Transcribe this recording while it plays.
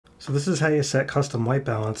So this is how you set custom white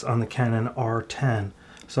balance on the Canon R10.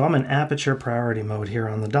 So I'm in aperture priority mode here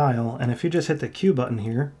on the dial, and if you just hit the Q button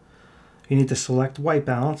here, you need to select white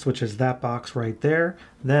balance, which is that box right there.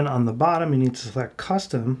 Then on the bottom, you need to select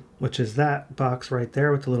custom, which is that box right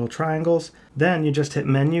there with the little triangles. Then you just hit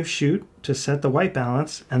menu shoot to set the white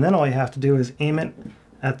balance, and then all you have to do is aim it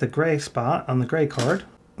at the gray spot on the gray card,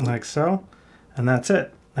 like so, and that's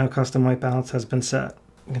it. Now custom white balance has been set.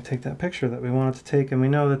 We can take that picture that we wanted to take, and we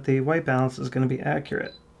know that the white balance is going to be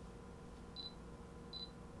accurate.